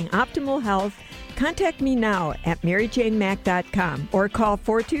achieving optimal health. Contact me now at maryjanemack.com or call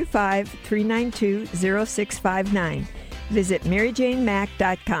 425-392-0659. Visit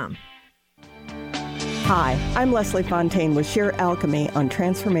maryjanemack.com. Hi, I'm Leslie Fontaine with Sheer Alchemy on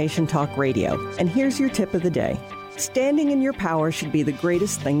Transformation Talk Radio, and here's your tip of the day. Standing in your power should be the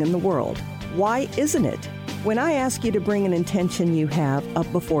greatest thing in the world. Why isn't it? When I ask you to bring an intention you have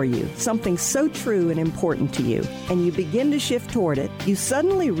up before you, something so true and important to you, and you begin to shift toward it, you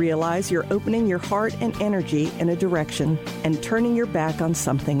suddenly realize you're opening your heart and energy in a direction and turning your back on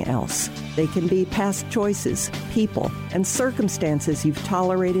something else. They can be past choices, people, and circumstances you've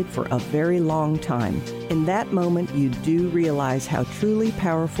tolerated for a very long time. In that moment, you do realize how truly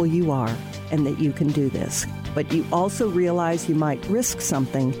powerful you are and that you can do this. But you also realize you might risk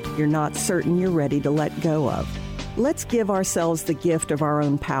something you're not certain you're ready to let go of. Let's give ourselves the gift of our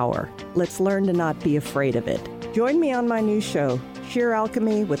own power. Let's learn to not be afraid of it. Join me on my new show, Sheer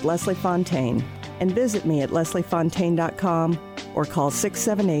Alchemy with Leslie Fontaine, and visit me at lesliefontaine.com or call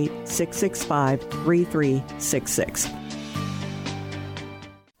 678-665-3366.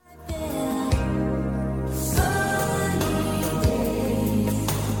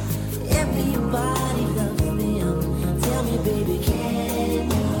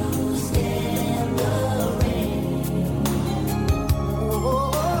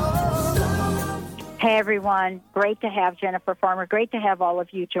 Hey, everyone. Great to have Jennifer Farmer. Great to have all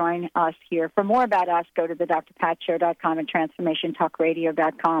of you join us here. For more about us, go to the drpatshow.com and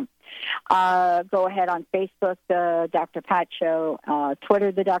transformationtalkradio.com. Go ahead on Facebook, the Dr. Pat Show,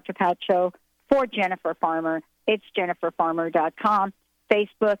 Twitter, the Dr. Pat Show. For Jennifer Farmer, it's jenniferfarmer.com.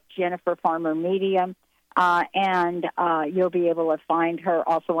 Facebook, Jennifer Farmer Media. And you'll be able to find her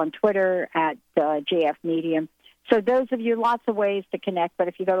also on Twitter at JF Medium. So those of you, lots of ways to connect, but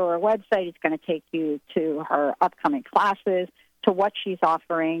if you go to her website, it's going to take you to her upcoming classes, to what she's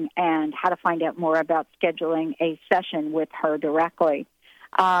offering, and how to find out more about scheduling a session with her directly.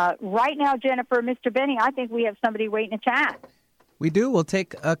 Right now, Jennifer, Mr. Benny, I think we have somebody waiting to chat. We do. We'll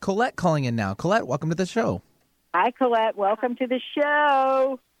take Colette calling in now. Colette, welcome to the show. Hi, Colette. Welcome to the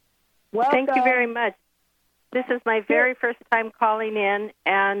show. Welcome. Thank you very much. This is my very first time calling in,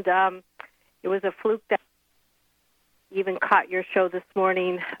 and it was a fluke that even caught your show this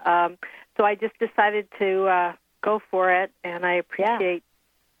morning. So I just decided to go for it, and I appreciate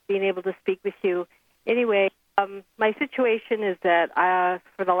being able to speak with you. Anyway, my situation is that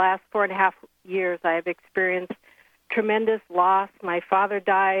for the last 4.5 years, I have experienced tremendous loss. My father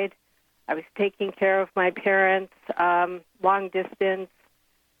died. I was taking care of my parents, long distance.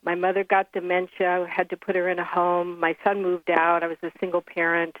 My mother got dementia. I had to put her in a home. My son moved out. I was a single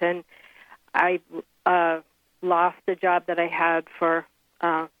parent, and I lost the job that I had for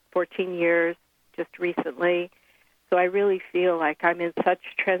 14 years just recently. So I really feel like I'm in such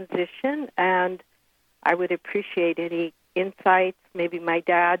transition, and I would appreciate any insights. Maybe my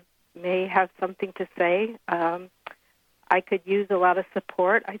dad may have something to say. I could use a lot of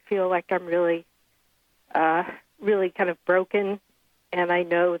support. I feel like I'm really kind of broken, and I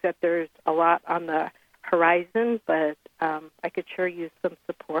know that there's a lot on the horizon, but I could sure use some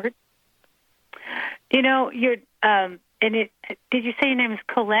support. You know, you're, did you say your name is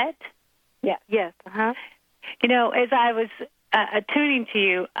Colette? Yeah. Yes. Uh-huh. You know, as I was attuning to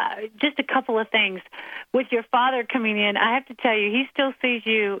you, just a couple of things. With your father coming in, I have to tell you, he still sees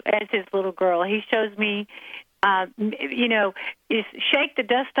you as his little girl. He shows me, is shake the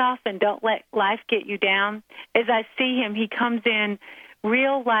dust off and don't let life get you down. As I see him, he comes in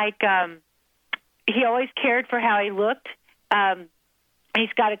real like he always cared for how he looked.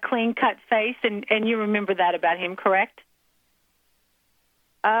 He's got a clean-cut face, and you remember that about him, correct?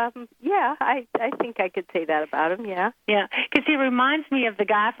 Yeah, I think I could say that about him, yeah. Yeah, because he reminds me of the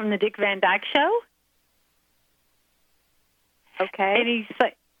guy from the Dick Van Dyke Show. Okay. And he's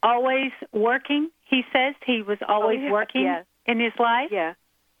always working, he says. He was always working in his life. Yeah.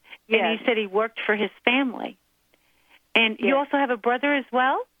 And he said he worked for his family. And you also have a brother as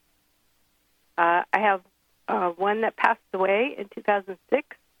well? I have one that passed away in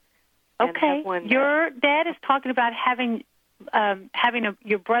 2006. Okay. Your dad is talking about having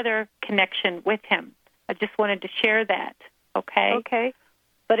your brother connection with him. I just wanted to share that. Okay. Okay.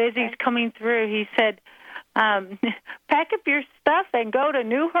 But as he's coming through, he said, pack up your stuff and go to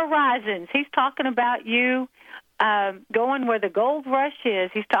New Horizons. He's talking about you going where the gold rush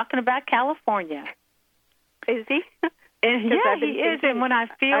is. He's talking about California. Is he? And he is. And when I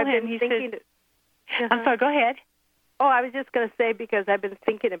feel him, he says, I'm sorry, go ahead. Oh, I was just going to say, because I've been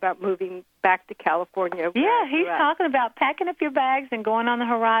thinking about moving back to California. Yeah, he's talking about packing up your bags and going on the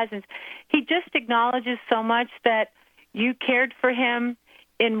horizons. He just acknowledges so much that you cared for him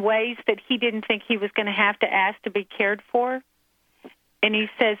in ways that he didn't think he was going to have to ask to be cared for. And he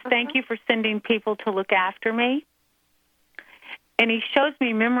says, thank you for sending people to look after me. And he shows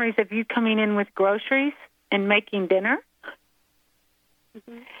me memories of you coming in with groceries and making dinner.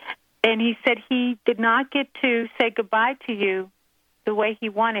 Mm-hmm. And he said he did not get to say goodbye to you the way he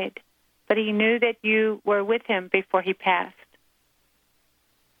wanted, but he knew that you were with him before he passed.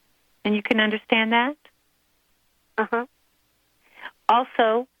 And you can understand that? Uh-huh.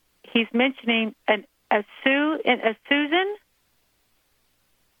 Also, he's mentioning a Susan.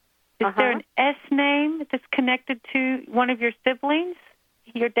 Is there an S name that's connected to one of your siblings?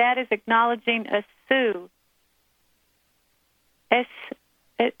 Your dad is acknowledging a Sue.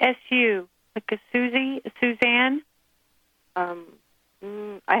 S-U, like a Susie, a Suzanne?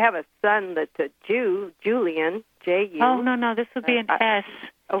 I have a son that's a Julian, J-U. Oh, no, this would be an S.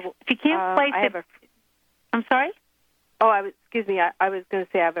 If you can't place it... I'm sorry? Oh, excuse me. I was going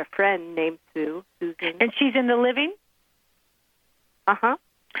to say I have a friend named Susan. And she's in the living? Uh-huh.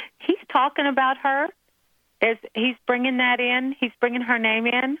 He's talking about her as he's bringing that in. He's bringing her name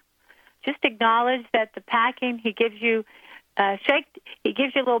in. Just acknowledge that the packing, he gives you he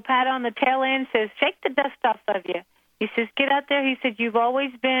gives you a little pat on the tail end, says, shake the dust off of you. He says, get out there. He said, you've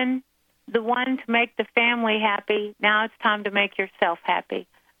always been the one to make the family happy. Now it's time to make yourself happy.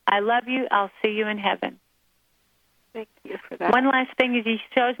 I love you. I'll see you in heaven. Thank you for that. One last thing is he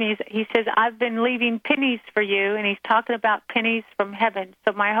shows me, he says, I've been leaving pennies for you, and he's talking about pennies from heaven.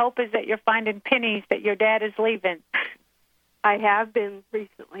 So my hope is that you're finding pennies that your dad is leaving. I have been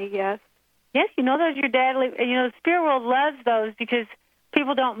recently, yes. Yes, those your dad leave. The spirit world loves those because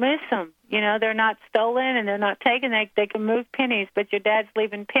people don't miss them. They're not stolen and they're not taken. They can move pennies, but your dad's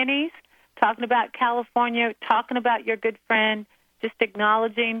leaving pennies, talking about California, talking about your good friend, just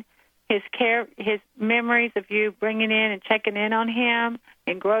acknowledging his care, his memories of you bringing in and checking in on him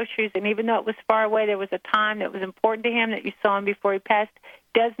and groceries. And even though it was far away, there was a time that was important to him that you saw him before he passed.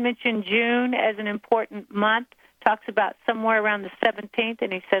 Does mention June as an important month, talks about somewhere around the 17th,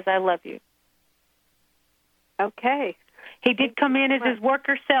 and he says, I love you. Okay. He did come in as his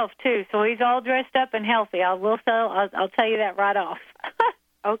worker self, too, so he's all dressed up and healthy. I'll tell you that right off.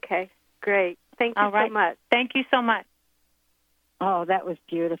 Okay, great. Thank you so much. Thank you so much. Oh, that was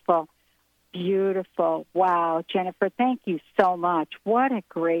beautiful. Beautiful. Wow, Jennifer, thank you so much. What a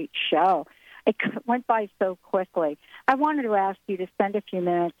great show. It went by so quickly. I wanted to ask you to spend a few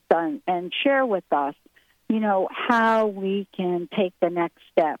minutes and share with us, how we can take the next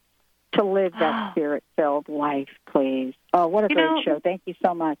step to live that spirit-filled life, please. Oh, what a great show. Thank you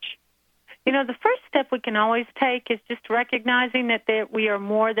so much. The first step we can always take is just recognizing that we are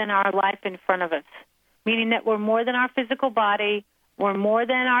more than our life in front of us, meaning that we're more than our physical body, we're more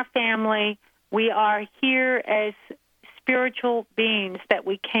than our family. We are here as spiritual beings, that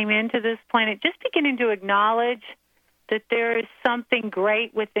we came into this planet just beginning to acknowledge that there is something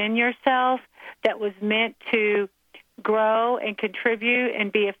great within yourself that was meant to grow and contribute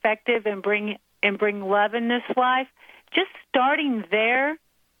and be effective and bring love in this life. Just starting there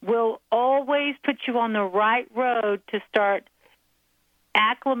will always put you on the right road to start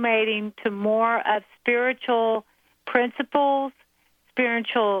acclimating to more of spiritual principles,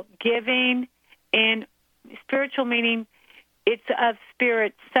 spiritual giving, and spiritual meaning it's of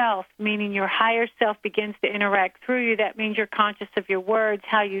spirit self, meaning your higher self begins to interact through you. That means you're conscious of your words,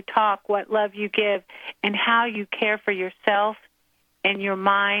 how you talk, what love you give, and how you care for yourself and your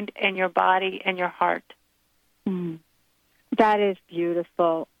mind and your body and your heart. That is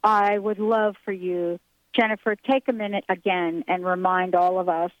beautiful. I would love for you, Jennifer, take a minute again and remind all of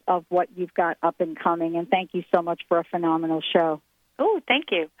us of what you've got up and coming, and thank you so much for a phenomenal show. Oh, thank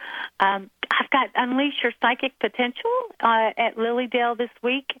you. I've got Unleash Your Psychic Potential at Lilydale this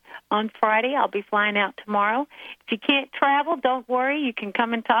week on Friday. I'll be flying out tomorrow. If you can't travel, don't worry. You can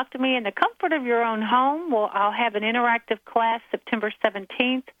come and talk to me in the comfort of your own home. I'll have an interactive class September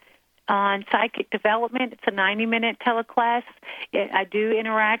 17th on psychic development. It's a 90-minute teleclass. I do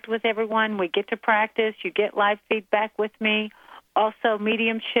interact with everyone. We get to practice. You get live feedback with me. Also,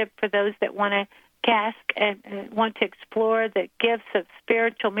 mediumship for those that want to cast and want to explore the gifts of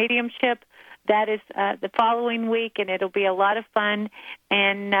spiritual mediumship. That is the following week, and it'll be a lot of fun,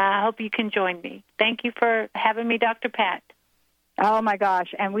 and I hope you can join me. Thank you for having me, Dr. Pat. Oh, my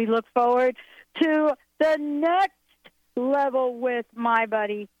gosh, and we look forward to the next level with my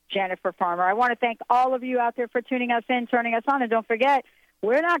buddy, Jennifer Farmer. I want to thank all of you out there for tuning us in, turning us on, and don't forget,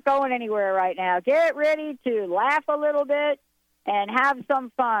 we're not going anywhere right now. Get ready to laugh a little bit and have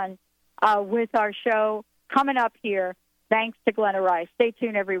some fun with our show coming up here. Thanks to Glenna Rice. Stay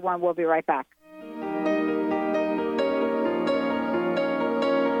tuned, everyone. We'll be right back.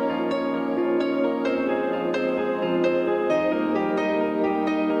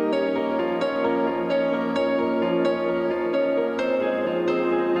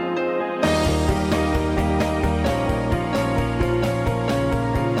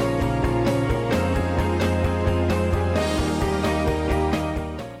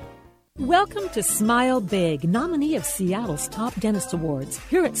 Welcome to Smile Big, nominee of Seattle's Top Dentist Awards.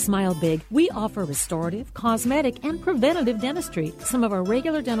 Here at Smile Big, we offer restorative, cosmetic, and preventative dentistry. Some of our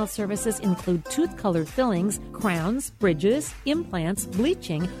regular dental services include tooth-colored fillings, crowns, bridges, implants,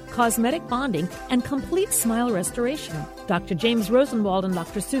 bleaching, cosmetic bonding, and complete smile restoration. Dr. James Rosenwald and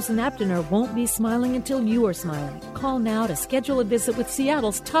Dr. Susan Abdener won't be smiling until you are smiling. Call now to schedule a visit with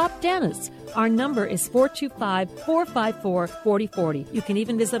Seattle's top dentists. Our number is 425-454-4040. You can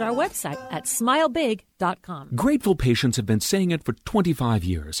even visit our website at smilebig.com. Grateful patients have been saying it for 25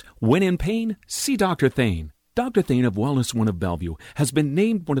 years. When in pain, see Dr. Thane. Dr. Thane of Wellness One of Bellevue has been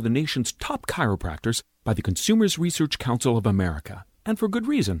named one of the nation's top chiropractors by the Consumers Research Council of America, and for good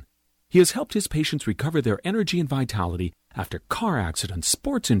reason. He has helped his patients recover their energy and vitality after car accidents,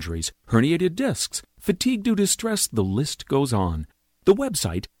 sports injuries, herniated discs, fatigue due to stress, the list goes on. The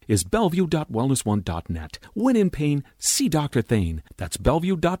website is bellevue.wellness1.net. When in pain, see Dr. Thane. That's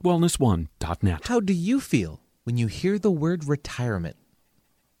bellevue.wellness1.net. How do you feel when you hear the word retirement?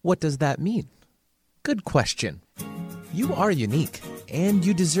 What does that mean? Good question. You are unique, and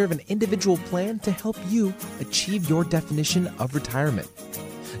you deserve an individual plan to help you achieve your definition of retirement.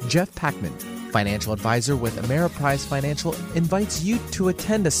 Jeff Packman, financial advisor with Ameriprise Financial, invites you to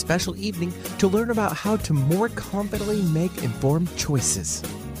attend a special evening to learn about how to more confidently make informed choices.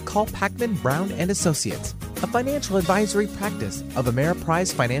 Call Packman, Brown & Associates, a financial advisory practice of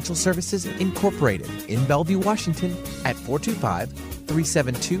Ameriprise Financial Services Incorporated in Bellevue, Washington at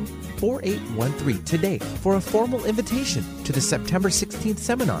 425-372-4813 today for a formal invitation to the September 16th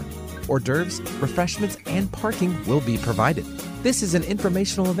seminar. Hors d'oeuvres, refreshments, and parking will be provided. This is an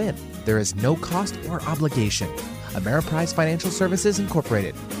informational event. There is no cost or obligation. Ameriprise Financial Services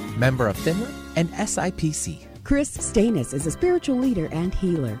Incorporated, member of FINRA and SIPC. Chris Stanis is a spiritual leader and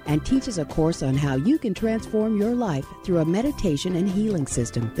healer and teaches a course on how you can transform your life through a meditation and healing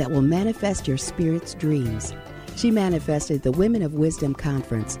system that will manifest your spirit's dreams. She manifested the Women of Wisdom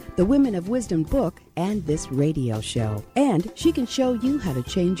Conference, the Women of Wisdom book, and this radio show. And she can show you how to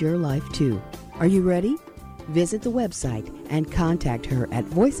change your life too. Are you ready? Visit the website and contact her at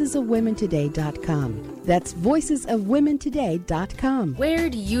voicesofwomentoday.com. That's voicesofwomentoday.com. Where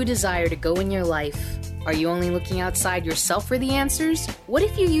do you desire to go in your life? Are you only looking outside yourself for the answers? What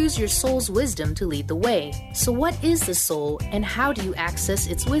if you use your soul's wisdom to lead the way? So what is the soul and how do you access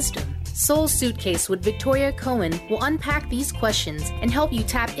its wisdom? Soul Suitcase with Victoria Cohen will unpack these questions and help you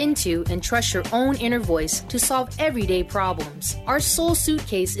tap into and trust your own inner voice to solve everyday problems. Our Soul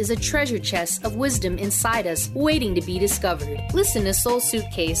Suitcase is a treasure chest of wisdom inside us waiting to be discovered. Listen to Soul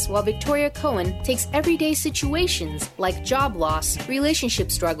Suitcase while Victoria Cohen takes everyday situations like job loss,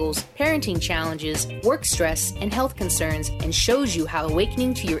 relationship struggles, parenting challenges, work stress, and health concerns and shows you how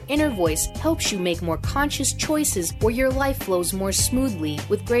awakening to your inner voice helps you make more conscious choices where your life flows more smoothly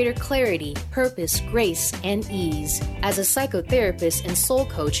with greater clarity, purpose, grace, and ease. As a psychotherapist and soul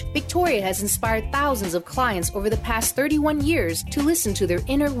coach, Victoria has inspired thousands of clients over the past 31 years to listen to their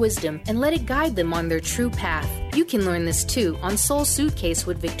inner wisdom and let it guide them on their true path. You can learn this too on Soul Suitcase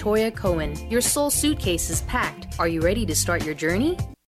with Victoria Cohen. Your soul suitcase is packed. Are you ready to start your journey?